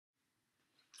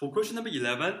For question number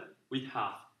 11, we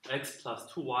have x plus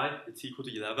 2y is equal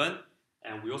to 11,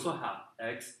 and we also have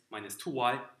x minus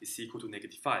 2y is equal to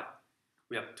negative 5.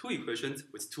 We have two equations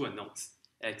with two unknowns,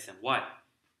 x and y.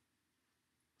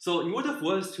 So in order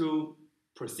for us to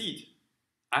proceed,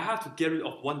 I have to get rid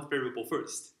of one variable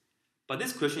first. But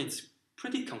this question is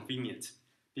pretty convenient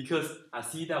because I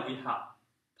see that we have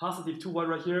positive 2y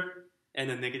right here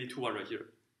and a negative 2y right here.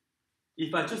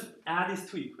 If I just add these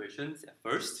two equations at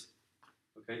first,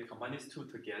 okay, combine these two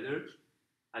together,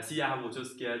 I see I will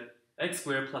just get x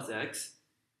squared plus x,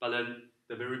 but then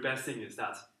the very best thing is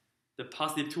that the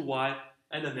positive 2y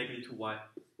and the negative 2y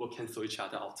will cancel each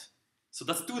other out. So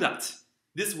let's do that.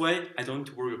 This way, I don't need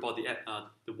to worry about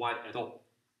the y at all.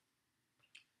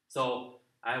 So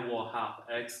I will have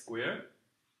x squared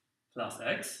plus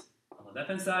x on the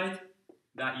left-hand side.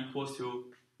 That equals to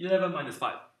 11 minus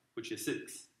 5, which is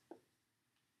 6.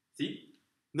 See?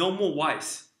 No more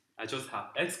y's. I just have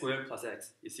x squared plus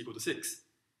x is equal to 6.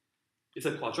 It's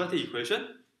a quadratic equation.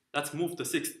 Let's move the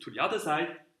 6 to the other side.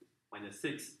 Minus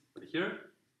 6 right here,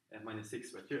 and minus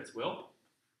 6 right here as well.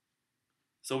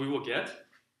 So we will get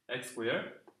x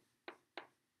squared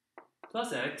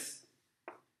plus x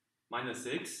minus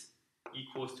 6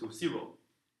 equals to 0.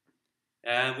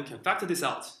 And we can factor this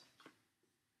out.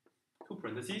 2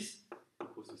 parentheses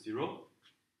equals to 0.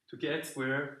 To get x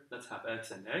squared, let's have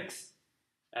x and x.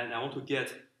 And I want to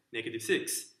get negative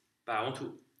 6. But I want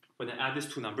to, when I add these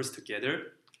two numbers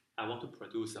together, I want to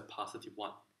produce a positive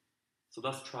 1. So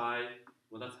let's try,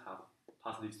 well, let's have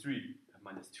positive 3 and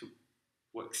minus 2.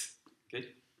 Works, okay?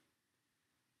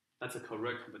 That's a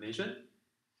correct combination.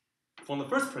 From the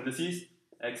first parentheses,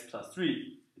 x plus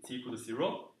 3 is equal to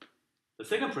 0. The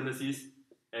second parentheses,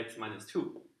 x minus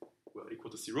 2 will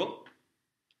equal to 0.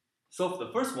 So for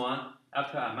the first one,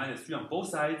 after I minus 3 on both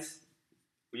sides,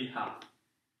 we have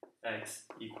x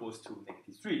equals to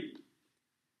negative 3.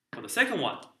 For the second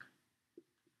one,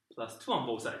 plus 2 on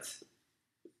both sides,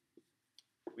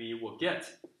 we will get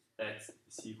x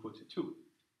is equal to 2.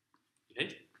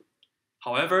 Okay?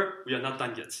 However, we are not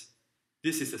done yet.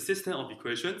 This is a system of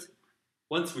equations.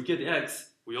 Once we get the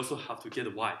x, we also have to get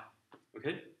the y.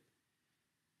 Okay?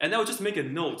 And I will just make a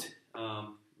note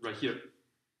right here.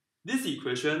 This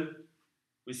equation,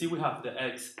 we see we have the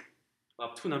x, we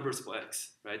have two numbers for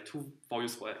x, right? Two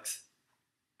values for x.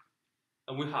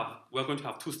 And we are going to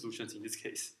have two solutions in this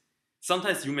case.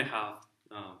 Sometimes you may have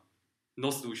no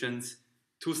solutions,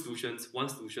 two solutions, one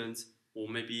solution, or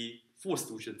maybe 4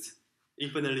 solutions,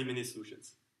 infinitely many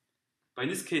solutions. But in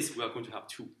this case, we are going to have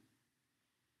 2.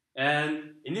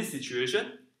 And in this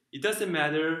situation, it doesn't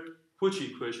matter which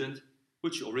equation,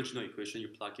 which original equation you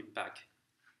plug it back.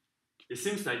 It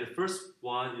seems like the first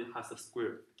one it has a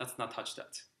square. Let's not touch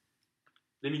that.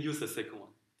 Let me use the second one.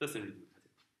 Doesn't really matter.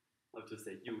 I'll just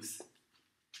say use.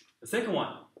 The second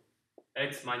one,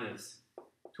 x minus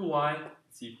 2y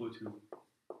is equal to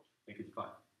negative 5.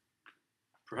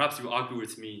 Perhaps you argue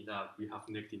with me that we have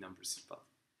negative numbers, but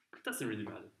it doesn't really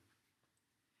matter.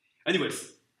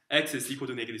 Anyways, x is equal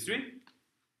to negative 3.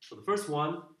 For the first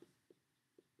one,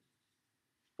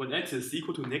 when x is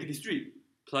equal to negative 3,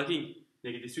 plug in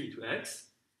negative 3 into x.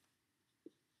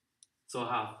 So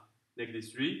I have negative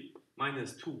 3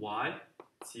 minus 2y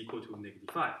is equal to negative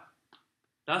 5.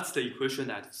 That's the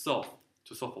equation I have to solve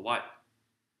for y.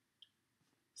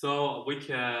 So we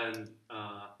can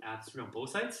add 3 on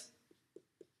both sides.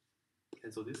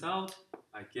 Cancel this out.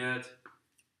 I get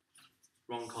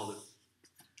wrong color.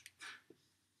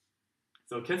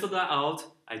 So cancel that out.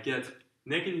 I get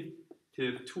negative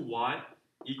 2y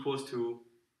equals to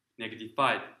negative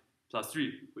 5 plus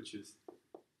 3, which is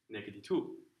negative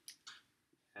 2.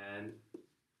 And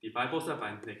divide both sides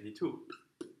by negative 2.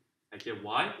 I get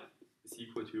y is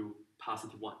equal to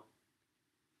positive 1.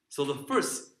 So the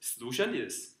first solution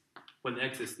is when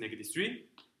x is negative 3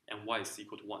 and y is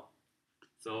equal to 1.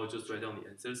 So just write down the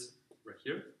answers right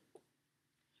here.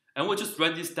 And we'll just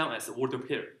write this down as an order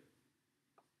pair.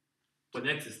 When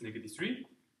x is negative 3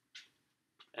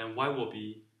 and y will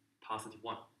be positive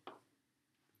 1.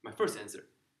 My first answer.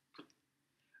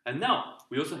 And now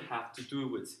we also have to do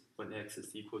with when x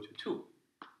is equal to 2.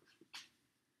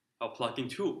 I'll plug in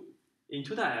 2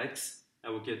 into the x. I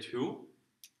will get 2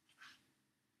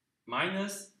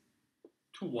 minus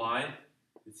 2y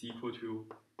is equal to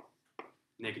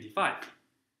negative 5.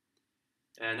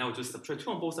 And I will just subtract 2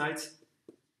 on both sides.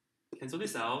 Cancel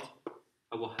this out.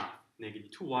 I will have negative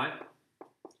 2y.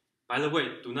 By the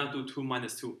way, do not do 2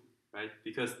 minus 2, right?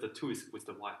 Because the 2 is with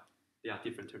the y. They are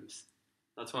different terms.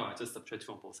 That's why I just subtract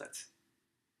 2 on both sides.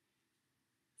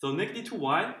 So negative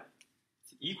 2y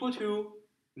is equal to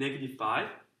negative 5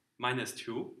 minus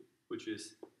 2, which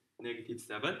is negative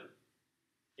 7.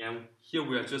 And here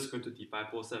we are just going to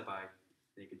divide both sides by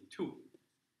negative 2.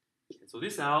 Cancel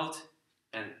this out,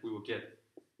 and we will get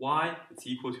y is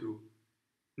equal to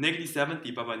negative 7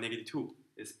 divided by negative 2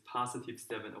 is positive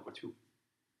 7 over 2.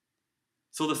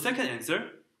 So the second answer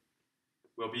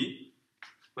will be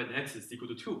when x is equal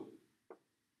to 2.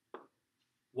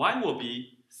 Y will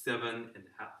be 7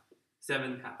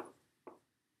 half.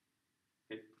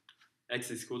 Okay.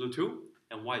 X is equal to 2,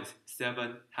 and y is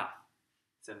 7 half.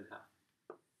 7 half.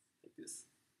 Like this.